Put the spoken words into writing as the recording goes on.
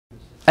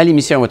À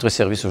l'émission à votre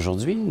service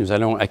aujourd'hui, nous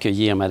allons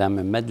accueillir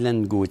Mme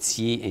Madeleine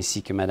Gauthier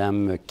ainsi que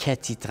Mme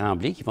Cathy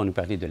Tremblay qui vont nous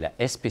parler de la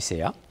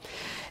SPCA.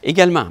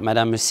 Également,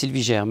 Mme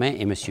Sylvie Germain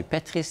et M.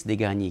 Patrice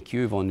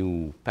Desgagnés-Kieux vont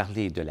nous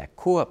parler de la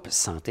coop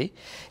santé.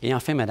 Et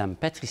enfin, Mme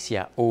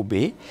Patricia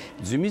Aubé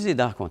du Musée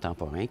d'art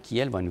contemporain qui,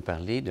 elle, va nous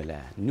parler de la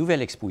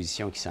nouvelle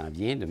exposition qui s'en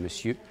vient de M.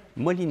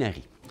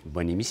 Molinari.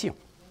 Bonne émission.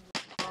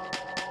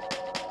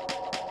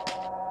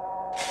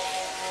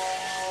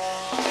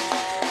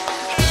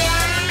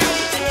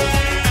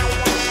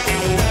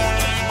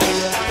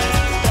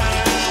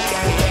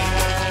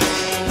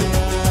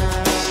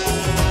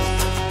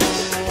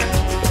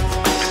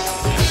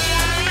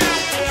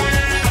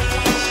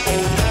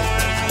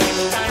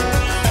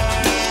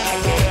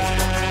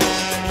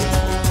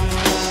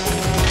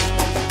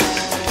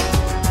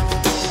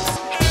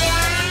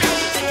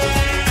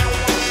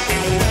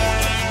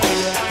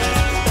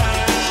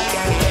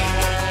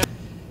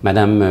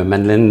 Madame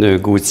Madeleine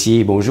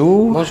Gauthier,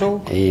 bonjour.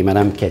 Bonjour. Et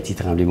Madame Cathy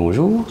Tremblay,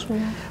 bonjour. Bonjour.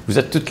 Vous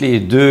êtes toutes les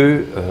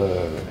deux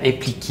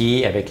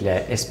impliquées avec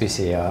la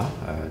SPCA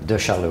de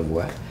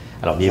Charlevoix.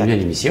 Alors, bienvenue à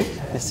l'émission.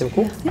 Merci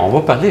beaucoup. On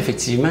va parler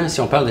effectivement, si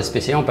on parle de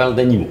SPCA, on parle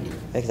d'animaux.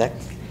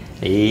 Exact.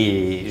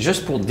 Et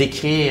juste pour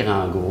décrire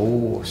en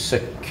gros ce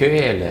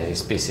qu'est la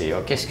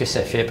SPCA, qu'est-ce que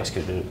ça fait? Parce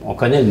qu'on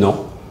connaît le nom.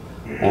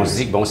 On se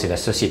dit que bon, c'est la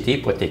Société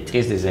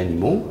protectrice des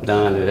animaux.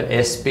 Dans le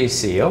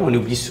SPCA, on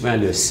oublie souvent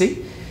le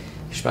C.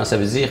 Je pense que ça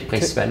veut dire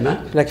principalement...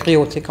 La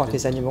cruauté contre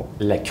les animaux.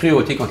 La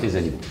cruauté contre les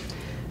animaux.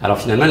 Alors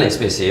finalement, la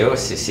SPCA,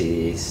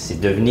 c'est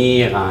de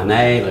venir en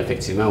aide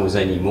effectivement aux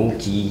animaux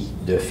qui,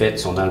 de fait,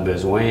 sont dans le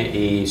besoin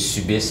et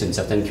subissent une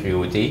certaine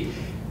cruauté,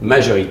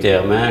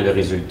 majoritairement le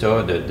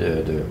résultat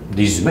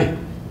des humains.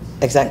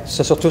 Exact.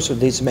 C'est surtout sur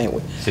des humains,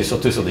 oui. C'est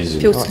surtout sur des humains.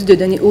 Puis aussi de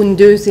donner une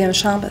deuxième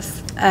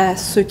chance à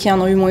ceux qui en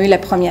ont eu moins eu la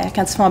première.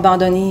 Quand ils sont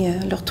abandonnés,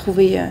 leur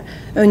trouver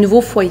un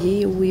nouveau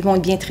foyer où ils vont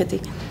être bien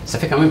traités. Ça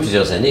fait quand même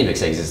plusieurs années là, que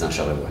ça existe dans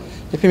Charlevoix.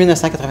 Depuis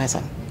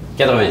 1985.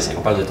 85,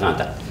 on parle de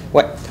 30 ans.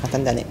 Oui,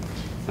 trentaine d'années.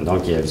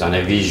 Donc, vous en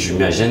avez,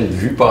 j'imagine,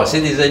 vu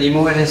passer des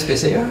animaux à la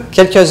SPCA?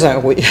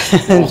 Quelques-uns, oui.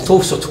 On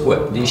retrouve surtout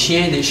quoi? Des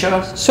chiens, des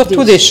chats?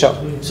 Surtout des chats.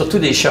 Surtout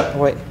des chats?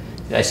 Oui.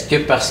 Est-ce que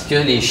parce que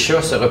les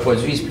chats se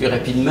reproduisent plus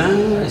rapidement?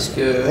 Est-ce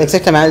que...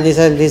 Exactement.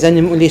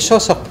 Les chats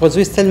se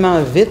reproduisent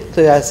tellement vite,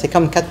 c'est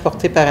comme 4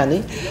 portées par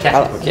année.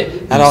 4, OK.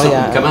 Alors,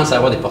 ils commencent à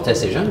avoir des portées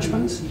assez jeunes, je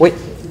pense? Oui.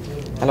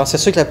 Alors, c'est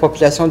sûr que la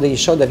population des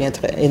chats devient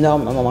très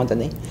énorme à un moment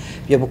donné.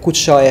 Puis, il y a beaucoup de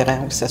chats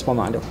errants aussi à ce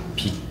moment-là.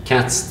 Puis,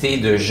 quantité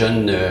de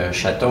jeunes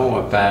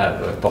chatons par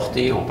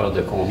portée, on parle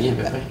de combien à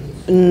peu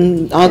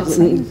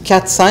près?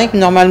 4-5.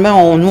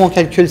 Normalement, nous, on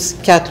calcule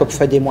 4 là, pour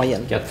faire des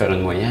moyennes. 4 pour faire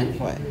une moyenne?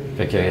 Oui.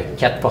 Fait que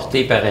 4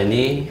 portées par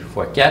année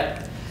fois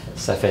 4,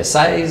 ça fait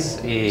 16.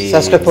 Et...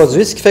 Ça se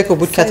reproduit, ce qui fait qu'au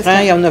bout de 4 ans,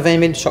 il y en a 20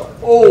 000 chats.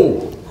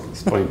 Oh!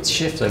 C'est pas un petit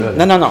chiffre, ça,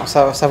 là. Non,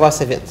 ça va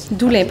assez vite.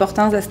 D'où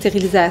l'importance de la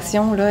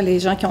stérilisation. Là, les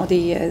gens qui ont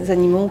des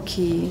animaux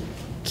qui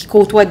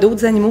côtoient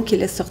d'autres animaux qui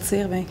laissent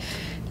sortir, bien,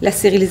 la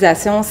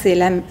stérilisation, c'est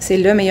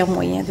le meilleur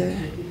moyen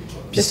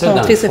de ça,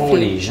 contrer ce fond,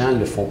 fléau. les gens ne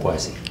le font pas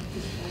assez.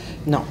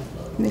 Non.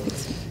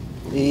 Effectivement.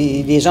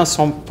 Les gens ne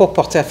sont pas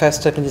portés à faire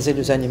stériliser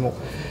les animaux.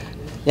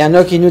 Il y en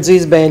a qui nous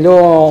disent, ben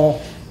là,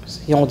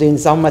 ils ont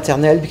des armes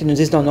maternelles, puis qui nous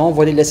disent, non, on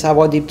va les laisser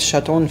avoir des petits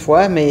chatons une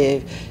fois,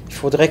 mais il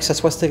faudrait que ça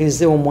soit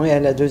stérilisé au moins à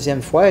la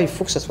deuxième fois. Il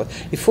faut que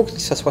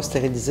ça soit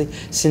stérilisé.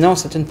 Sinon,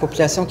 c'est une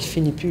population qui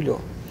finit plus, là.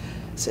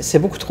 C'est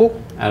beaucoup trop.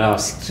 Alors,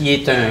 ce qui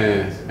est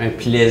un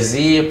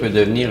plaisir peut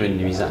devenir une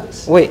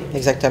nuisance. Oui,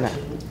 exactement.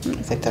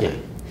 Exactement. Okay.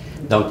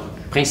 Donc,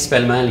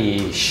 principalement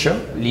les chats,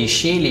 les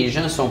chiens, les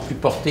gens sont plus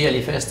portés à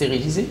les faire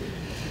stériliser?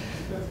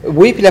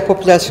 Oui, puis la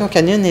population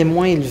canine est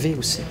moins élevée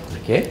aussi.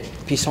 OK.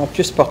 Puis ils sont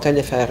plus portés à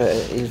les faire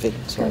élever,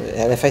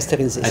 à les faire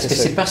stériliser. Est-ce que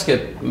c'est parce que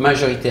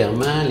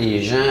majoritairement,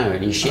 les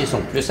chiens sont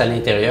plus à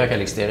l'intérieur qu'à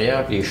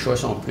l'extérieur, puis les chats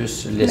sont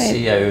plus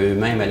laissés à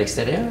eux-mêmes à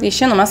l'extérieur? Les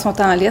chiens, normalement,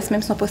 sont en laisse,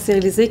 même s'ils ne sont pas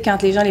stérilisés.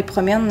 Quand les gens les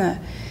promènent,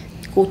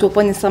 ils ne côtoient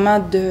pas nécessairement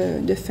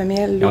de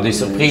femelles. Ils ont des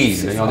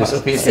surprises. Ils ont des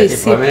surprises quand ils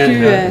se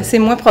promènent. C'est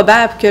moins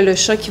probable que le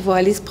chat qui va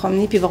aller se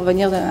promener puis va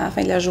revenir à la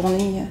fin de la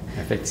journée.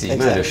 Effectivement,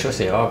 exact. Le chat,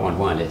 c'est rare qu'on le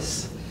voit en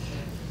laisse.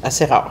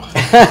 Assez rare.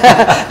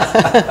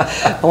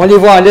 On les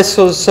voit en laisse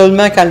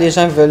seulement quand les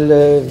gens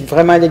veulent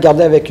vraiment les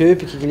garder avec eux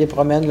puis qu'ils les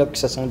promènent, là, puis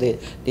ce sont des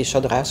chats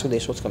de race ou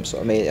des choses comme ça,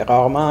 mais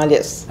rarement en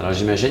laisse. Alors,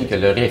 j'imagine que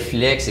le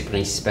réflexe est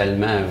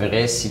principalement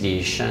vrai si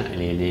les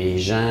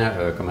gens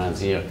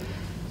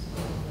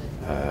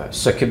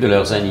s'occupent de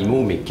leurs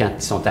animaux, mais quand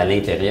ils sont à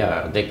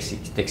l'intérieur. Dès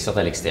qu'ils sortent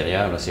à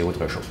l'extérieur, c'est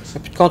autre chose. Il n'y a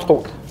plus de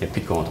contrôle. Il n'y a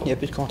plus de contrôle. Il n'y a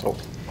plus de contrôle.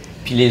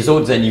 Puis les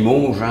autres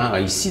animaux, genre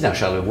ici dans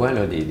Charlevoix,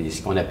 là,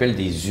 ce qu'on appelle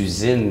des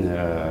usines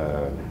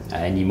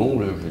à animaux,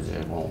 là, je veux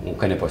dire, on ne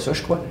connaît pas ça,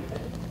 je crois.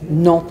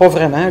 Non, pas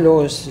vraiment.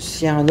 Là.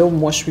 S'il y en a,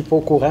 moi je ne suis pas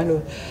au courant.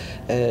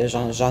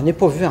 J'en ai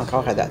pas vu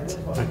encore à date.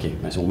 OK.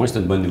 Ben, au moins, c'est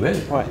une bonne nouvelle.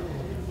 Oui.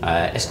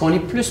 Est-ce qu'on est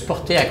plus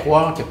porté à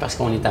croire que parce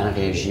qu'on est en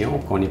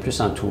région, qu'on est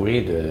plus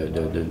entouré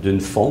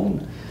d'une faune?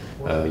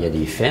 Il y a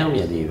des fermes,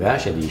 il y a des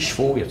vaches, il y a des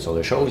chevaux, il y a toutes sortes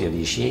de choses, il y a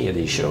des chiens, il y a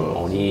des chats.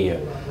 On est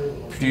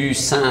plus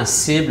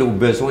sensible aux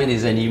besoins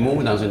des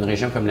animaux dans une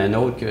région comme la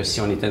nôtre que si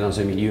on était dans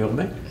un milieu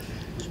urbain?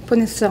 Pas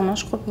nécessairement,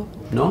 je crois pas.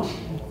 Non?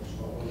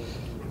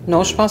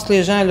 Non, je pense que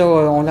les gens là,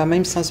 ont la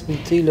même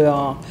sensibilité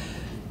là,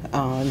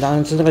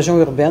 dans une région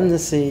urbaine.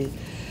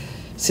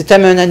 C'est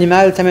t'aimes un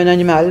animal,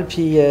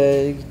 puis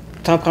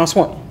t'en prends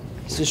soin.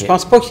 Okay. Je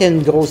pense pas qu'il y ait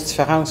une grosse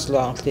différence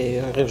là, entre les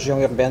régions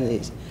urbaines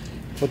et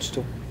pas du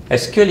tout.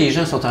 Est-ce que les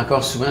gens sont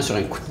encore souvent sur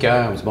un coup de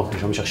cœur? Bon, je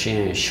vais me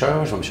chercher un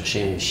chat, je vais me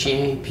chercher un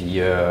chien,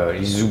 puis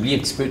ils oublient un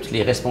petit peu toutes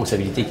les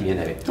responsabilités qui viennent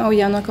avec. Oh, il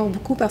y en a encore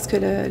beaucoup parce que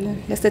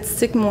la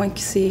statistique montre que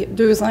c'est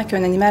 2 ans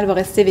qu'un animal va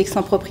rester avec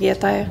son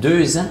propriétaire.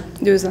 2 ans?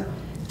 2 ans.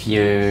 Puis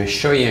un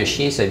chat et un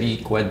chien, ça vit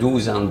quoi,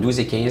 entre 12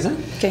 et 15 ans?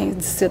 15,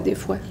 17 des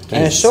fois.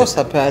 15, un chat,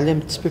 ça peut aller un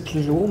petit peu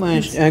plus lourd,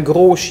 mais un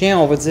gros chien,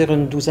 on va dire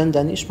une douzaine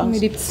d'années, je pense. Mais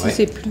les petits,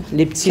 c'est plus.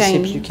 Les petits, c'est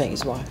plus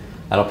 15, ouais.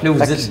 Alors, puis là,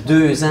 vous dites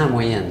 2 ans en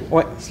moyenne.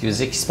 Oui. Ce qui veut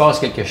dire qu'il se passe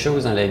quelque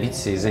chose dans la vie de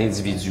ces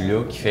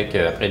individus-là qui fait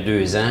qu'après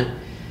 2 ans,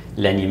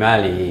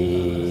 l'animal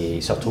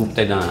se retrouve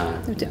peut-être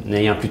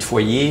n'ayant plus de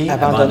foyer,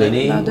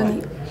 abandonné.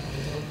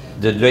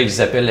 De là,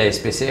 ils appellent la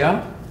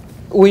SPCA?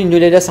 Oui, ils nous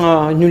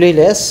les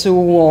laissent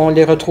ou on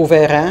les retrouve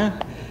errants,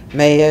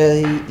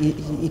 mais ils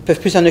ne peuvent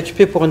plus s'en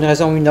occuper pour une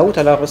raison ou une autre.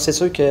 Alors, c'est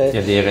sûr que... Il y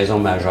a des raisons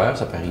majeures,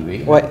 ça peut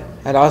arriver. Oui.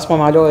 Alors, à ce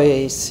moment-là,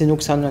 c'est nous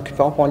qui s'en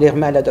occupons, puis on les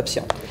remet à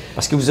l'adoption.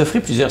 Parce que vous offrez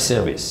plusieurs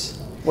services.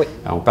 Oui.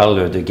 On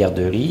parle de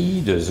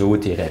garderie, de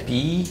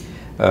zoothérapie,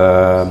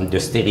 de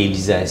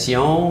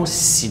stérilisation.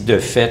 Si de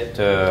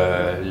fait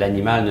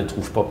l'animal ne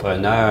trouve pas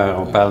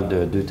preneur, on parle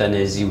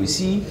d'euthanasie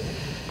aussi.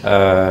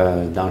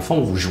 Dans le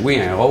fond, vous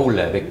jouez un rôle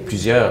avec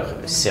plusieurs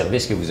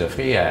services que vous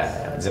offrez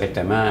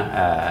directement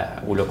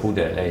aux locaux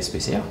de la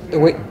SPCA.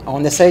 Oui,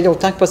 on essaye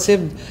autant que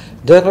possible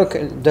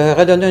de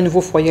redonner un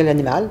nouveau foyer à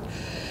l'animal.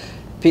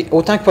 Puis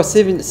autant que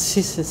possible,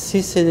 si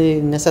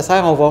c'est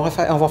nécessaire, on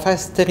va faire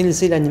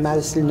stériliser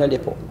l'animal s'il ne l'est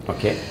pas.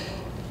 OK.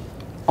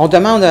 On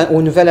demande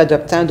au nouvel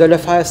adoptant de le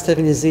faire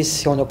stériliser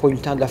si on n'a pas eu le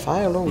temps de le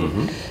faire. Là,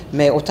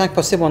 mais autant que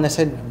possible, on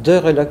essaie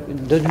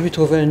de lui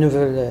trouver une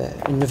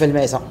nouvelle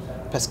maison.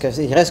 Parce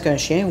qu'il reste qu'un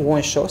chien ou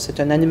un chat, c'est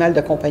un animal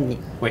de compagnie.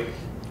 Oui.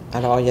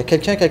 Alors, il y a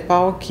quelqu'un quelque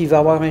part qui va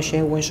avoir un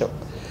chien ou un chat.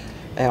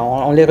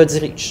 On les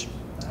redirige.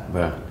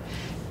 Bon.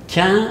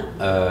 Quand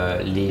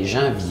les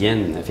gens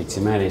viennent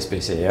effectivement à la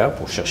SPCA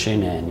pour chercher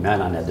un animal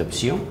en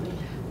adoption,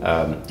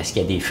 est-ce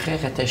qu'il y a des frais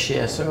rattachés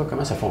à ça?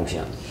 Comment ça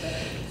fonctionne?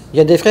 Il y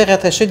a des frais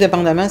rattachés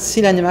dépendamment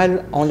si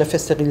l'animal, on le fait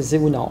stériliser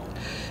ou non.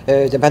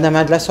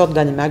 Dépendamment de la sorte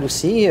d'animal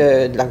aussi,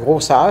 de la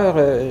grosseur,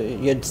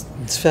 il y a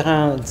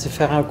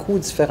différents coûts,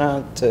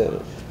 différentes...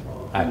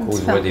 à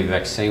cause des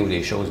vaccins ou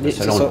des choses,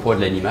 selon le poids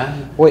de l'animal?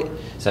 Oui.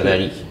 Ça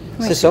varie.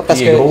 Oui. C'est ça, parce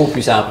que... Plus il est gros,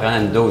 plus ça en prend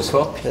une dose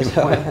forte.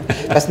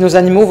 Parce que nos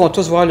animaux vont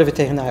tous voir le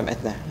vétérinaire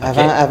maintenant.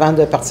 Okay. Avant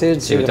de partir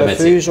du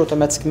refuge,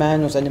 automatiquement,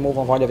 nos animaux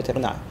vont voir le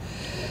vétérinaire.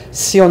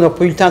 Si on n'a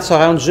pas eu le temps de se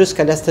rendre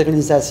jusqu'à la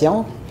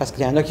stérilisation, parce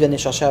qu'il y en a qui viennent les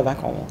chercher avant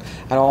qu'on...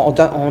 Alors,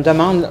 on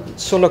demande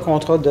sur le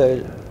contrat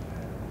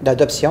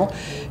d'adoption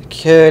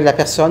que la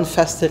personne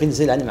fasse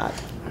stériliser l'animal.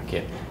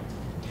 OK.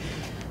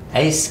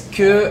 Est-ce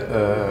que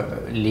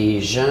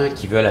les gens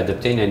qui veulent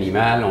adopter un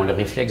animal ont le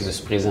réflexe de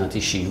se présenter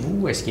chez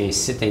vous? Est-ce qu'il y a un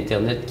site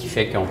Internet qui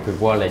fait qu'on peut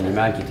voir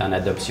l'animal qui est en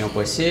adoption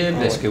possible?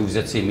 Oui. Est-ce que vous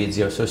êtes sur les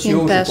médias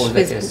sociaux? Je pose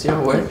la question.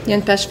 Ouais. Il y a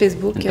une page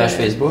Facebook. Une page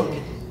Facebook?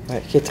 Oui,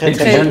 qui est très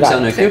populaire. Qui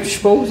s'en occupe, je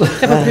suppose?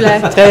 Très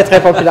populaire. Très,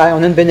 très populaire.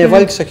 On a une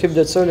bénévole qui s'occupe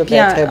de ça, là, puis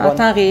très bonne. En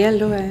temps réel,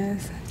 là,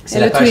 c'est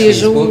la page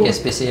Facebook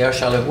SPCA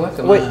Charlevoix?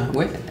 Comment?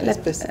 Oui. La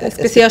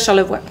SPCA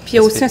Charlevoix. Puis il y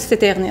a aussi un site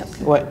Internet.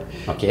 Oui.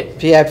 OK.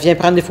 Puis elle vient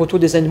prendre des photos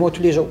des animaux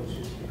tous les jours.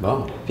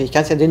 Bon. Puis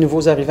quand il y a des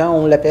nouveaux arrivants,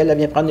 on l'appelle, elle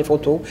vient prendre des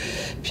photos,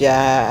 puis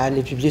elle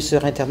les publie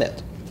sur Internet.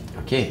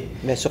 OK.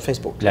 Mais sur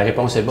Facebook. La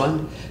réponse est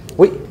bonne?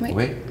 Oui.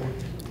 Oui.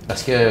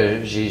 Parce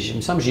que il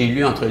me semble que j'ai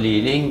lu entre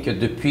les lignes que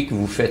depuis que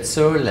vous faites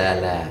ça,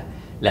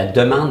 la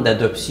demande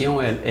d'adoption,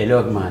 elle a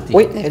augmenté.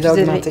 Oui, elle a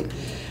augmenté.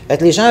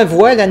 Les gens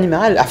voient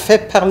l'animal, elle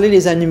fait parler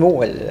les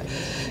animaux,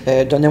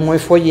 donnez-moi un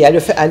foyer,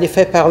 elle les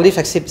fait parler,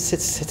 fait que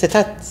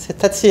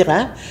c'est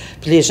attirant.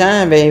 Puis les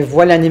gens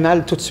voient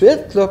l'animal tout de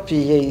suite, là, puis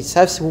ils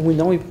savent si oui ou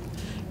non, il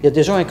y a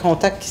déjà un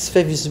contact qui se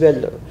fait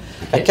visuel. Là.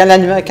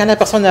 Okay. Quand la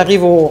personne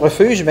arrive au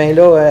refuge, bien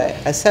là,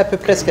 elle sait à peu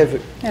près ce qu'elle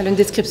veut. Elle a une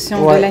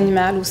description de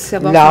l'animal aussi,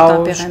 savoir son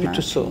tempérament. Puis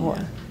tout ça,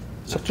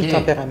 surtout le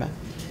tempérament.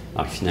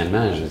 Donc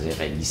finalement, je veux dire,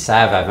 ils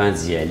savent avant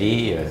d'y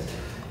aller...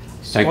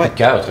 c'est un coup de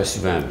cœur très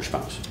souvent, je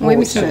pense. Oui,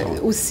 mais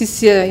aussi,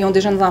 s'ils ont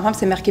des jeunes enfants,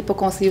 c'est marqué pas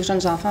conseiller aux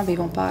jeunes enfants, bien, ils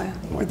vont pas.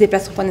 Ils ne se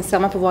déplaceront pas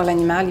nécessairement pour voir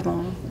l'animal, ils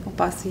vont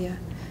passer.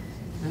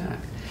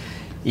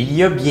 Il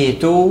y a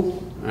bientôt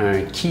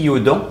un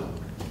Kyodon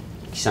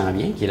qui s'en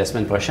vient, qui est la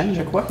semaine prochaine,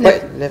 je crois. Oui,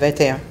 le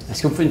 21.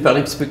 Est-ce que vous pouvez nous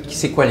parler un petit peu,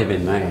 c'est quoi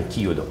l'événement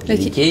Kyodon? Les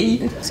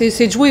quilles?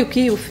 C'est de jouer au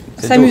quilles,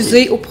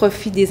 s'amuser au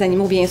profit des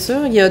animaux, bien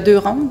sûr. Il y a 2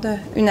 rondes,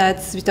 une à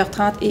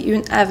 18h30 et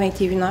une à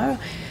 21h.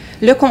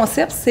 Le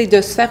concept, c'est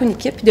de se faire une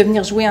équipe et de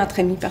venir jouer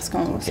entre amis, parce que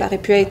ça aurait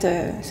pu être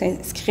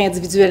s'inscrire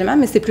individuellement,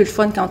 mais c'est plus le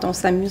fun quand on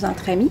s'amuse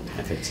entre amis.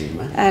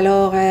 Effectivement.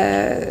 Alors,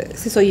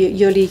 c'est ça, il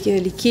y a les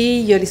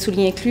quilles, il y a les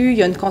souliers inclus, il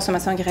y a une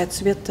consommation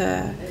gratuite,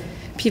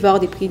 puis il va y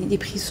avoir des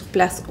prix sur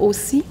place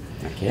aussi.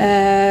 OK.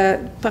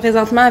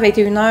 Présentement, à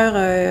 21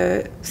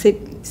 h,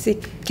 c'est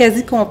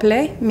quasi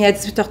complet, mais à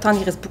 18h30,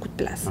 il reste beaucoup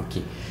de place.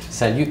 OK.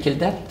 Ça a lieu quelle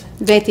date?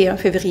 21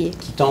 février.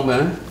 Qui tombe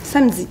un?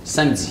 Samedi.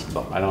 Samedi.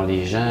 Bon, alors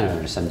les gens,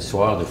 le samedi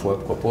soir, des fois,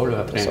 pourquoi pas, là,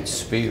 après un petit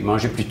souper,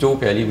 mangez plus tôt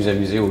puis allez vous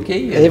amuser au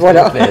quai. Et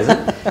voilà.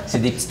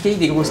 C'est des petites quilles,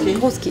 des grosses quilles? Des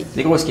grosses quilles.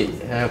 Des grosses quilles.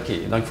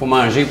 OK. Donc, il faut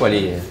manger pour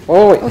aller...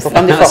 Oh oui, il faut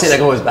prendre des forces. C'est la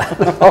grosse balle.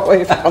 Oh oui,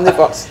 il faut prendre des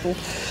forces.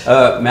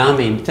 Mais en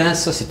même temps,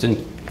 ça, c'est une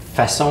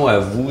façon à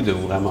vous de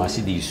vous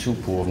ramasser des sous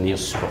pour venir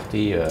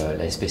supporter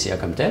la SPCA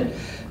comme telle.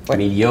 Oui.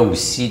 Mais il y a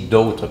aussi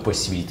d'autres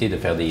possibilités de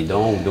faire des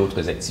dons ou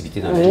d'autres activités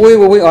dans la vie.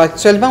 Oui.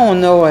 Actuellement,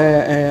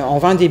 on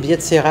vend des billets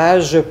de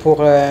cirage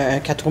pour un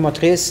 4 roues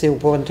motrices ou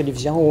pour une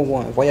télévision ou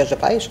un voyage de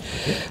pêche.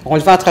 Okay. On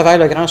le vend à travers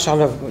le Grand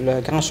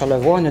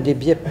Charlevoix. On a des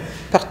billets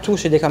partout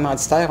chez des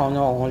commanditaires.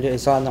 On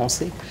les a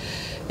annoncés.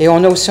 Et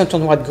on a aussi un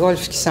tournoi de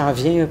golf qui s'en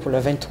vient pour le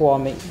 23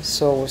 mai.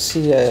 Ça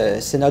aussi,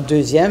 c'est notre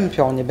deuxième,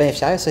 puis on est bien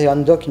fiers. C'est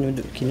Honda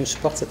qui nous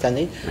supporte cette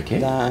année, okay.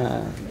 Dans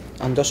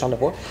Honda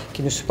Charlevoix,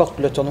 qui nous supporte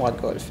pour le tournoi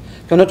de golf.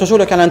 Puis on a toujours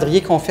le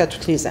calendrier qu'on fait à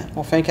tous les ans.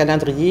 On fait un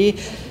calendrier,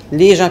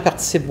 les gens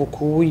participent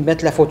beaucoup, ils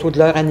mettent la photo de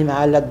leur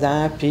animal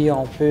là-dedans, puis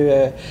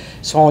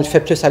on le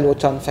fait plus à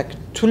l'automne. Fait que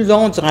tout le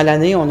long, durant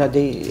l'année, on a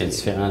des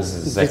différentes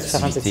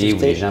activités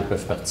où les gens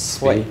peuvent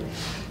participer.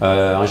 Oui.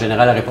 En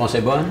général, la réponse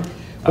est bonne?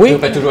 Oui. Ça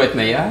peut toujours être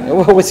meilleur.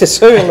 Oui, c'est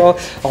sûr.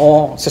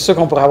 C'est sûr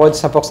qu'on pourrait avoir du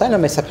 100 là,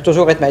 mais ça peut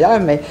toujours être meilleur,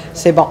 mais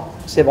c'est bon.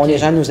 C'est bon, okay. Les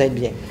gens nous aident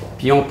bien.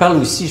 Puis on parle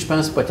aussi, je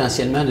pense,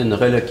 potentiellement d'une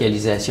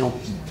relocalisation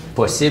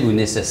possible ou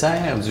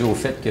nécessaire dû au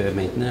fait que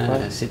maintenant,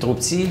 c'est trop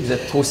petit, vous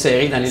êtes trop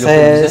serré dans les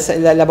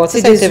locaux. La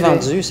bâtisse a été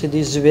vendue, c'est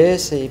désuet,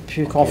 c'est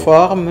plus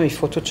conforme, il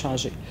faut tout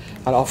changer.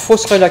 Alors, il faut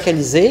se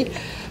relocaliser.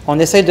 On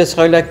essaie de se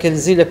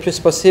relocaliser le plus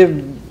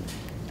possible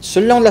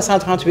sur le long de la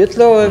 138,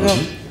 là,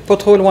 pas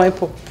trop loin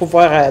pour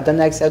pouvoir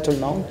donner accès à tout le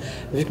monde,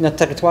 vu que notre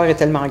territoire est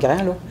tellement grand,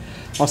 là.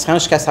 On se rend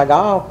jusqu'à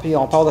Sagard, puis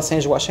on part de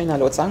Saint-Joachim dans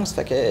l'autre sens,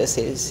 fait que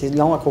c'est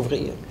long à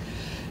couvrir.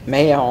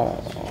 Mais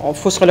on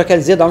faut se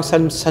relocaliser, donc ça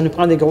nous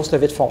prend des grosses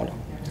levées de fonds, là.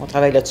 On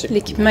travaille là-dessus.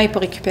 L'équipement n'est pas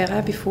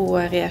récupérable, il faut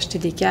réacheter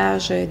des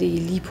cages, des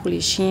lits pour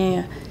les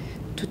chiens,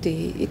 tout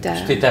est à...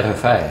 Tout est à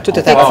refaire. Tout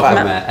est à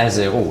refaire. À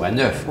zéro, à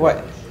neuf. Oui.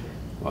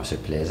 Bon,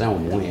 c'est plaisant, au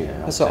moins,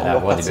 on va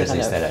avoir des belles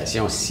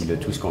installations si le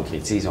tout se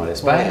concrétise, on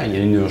l'espère. Ouais. Il y a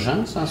une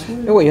urgence en soi?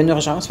 Oui, il y a une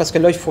urgence, parce que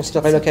là, il faut se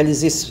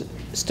relocaliser.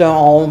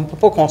 On ne peut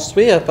pas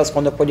construire parce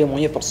qu'on n'a pas les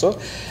moyens pour ça,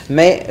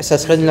 mais ça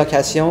serait une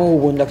location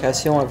ou une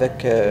location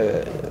avec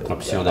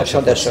option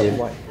d'achat. Ouais.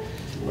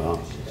 Bon.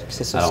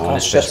 C'est ça. Alors, on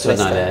espère ça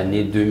dans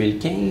l'année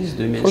 2015,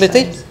 2016? Pour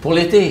l'été. Pour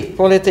l'été?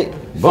 Pour l'été.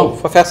 Bon.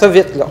 Il faut faire ça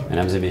vite, là.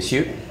 Mesdames et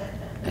messieurs,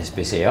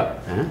 SPCA,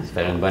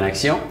 faire une bonne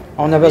action.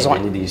 On a besoin.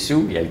 Gagner des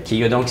sous. Il y a le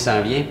Kia qui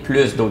s'en vient,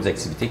 plus d'autres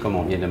activités comme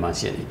on vient de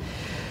mentionner.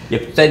 Il y a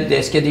peut-être,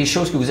 est-ce qu'il y a des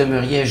choses que vous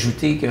aimeriez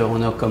ajouter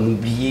qu'on a comme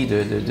oublié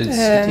de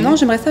discuter? Non,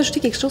 j'aimerais ça ajouter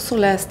quelque chose sur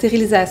la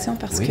stérilisation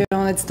parce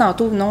qu'on a dit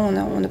tantôt, non,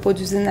 on n'a pas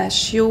d'usine à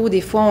chiots.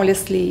 Des fois, on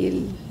laisse les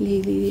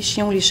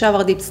chiens ou les chats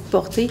avoir des petites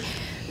portées,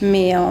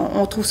 mais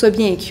on trouve ça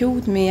bien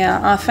cute. Mais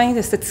enfin,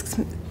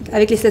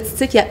 avec les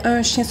statistiques, il y a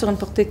un chien sur une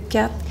portée de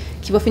 4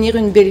 qui va finir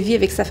une belle vie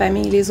avec sa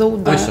famille. Les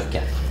autres... 1 sur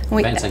 4.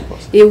 Oui. 25%.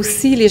 Et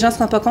aussi, les gens ne se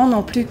rendent pas compte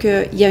non plus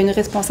qu'il y a une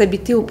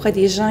responsabilité auprès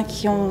des gens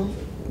qui ont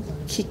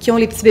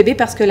les petits bébés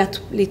parce que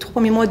les 3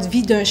 premiers mois de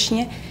vie d'un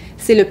chien,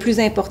 c'est le plus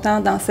important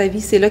dans sa vie.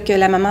 C'est là que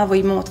la maman va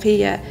lui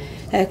montrer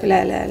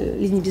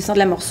l'inhibition de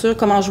la morsure,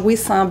 comment jouer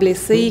sans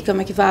blesser,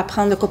 comment il va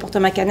apprendre le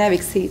comportement canin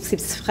avec ses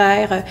petits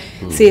frères.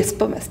 C'est à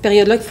cette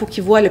période-là qu'il faut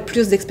qu'il voit le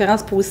plus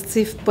d'expériences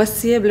positives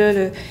possibles, là,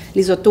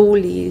 les autos,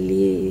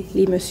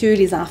 les messieurs,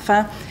 les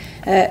enfants.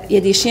 Il y a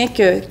des chiens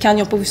que, quand ils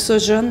n'ont pas vu ça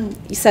jeune,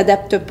 ils ne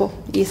s'adaptent pas.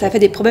 Et ça fait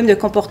des problèmes de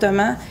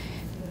comportement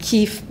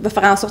qui va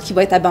faire en sorte qu'il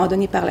va être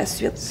abandonné par la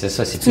suite. C'est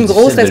ça, c'est une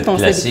grosse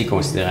responsabilité. Placer,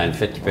 considérant le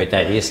fait qu'il peut être à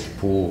risque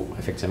pour,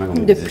 effectivement, comme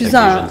vous dites, avec les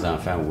jeunes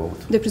enfants ou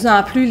autres. De plus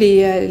en plus,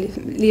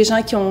 les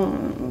gens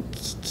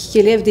qui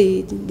élèvent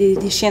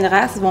des chiens de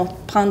race vont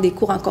prendre des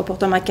cours en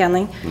comportement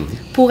canin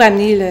pour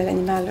amener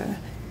l'animal.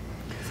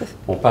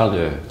 On parle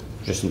de,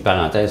 juste une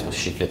parenthèse, parce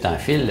que je sais que le temps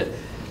file,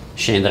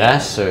 chien de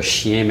race,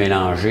 chien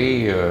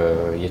mélangé,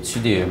 y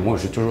a-t-il des... Moi,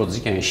 j'ai toujours dit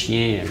qu'un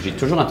chien... J'ai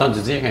toujours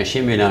entendu dire qu'un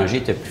chien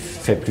mélangé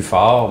fait plus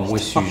fort, moins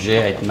sujet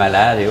à être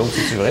malade et autres.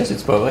 C'est-tu vrai?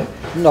 C'est-tu pas vrai?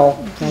 Non.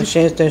 Un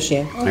chien, c'est un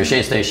chien. Un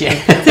chien, c'est un chien.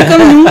 C'est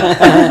comme nous.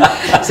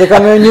 C'est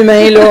comme un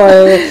humain,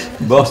 là.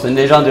 Bon, c'est une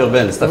légende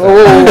urbaine, cette affaire.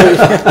 Oui.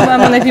 À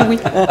mon avis, oui.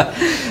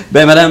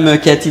 Bien, Mme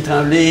Cathy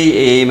Tremblay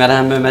et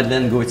Mme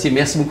Madeleine Gauthier,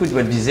 merci beaucoup de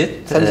votre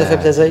visite. Ça nous a fait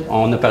plaisir.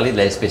 On a parlé de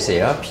la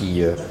SPCA,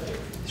 puis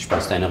je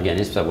pense que c'est un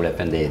organisme, ça vaut la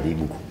peine d'aider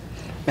beaucoup.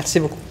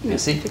 Merci beaucoup.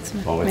 Merci.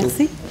 Bon retour.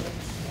 Merci.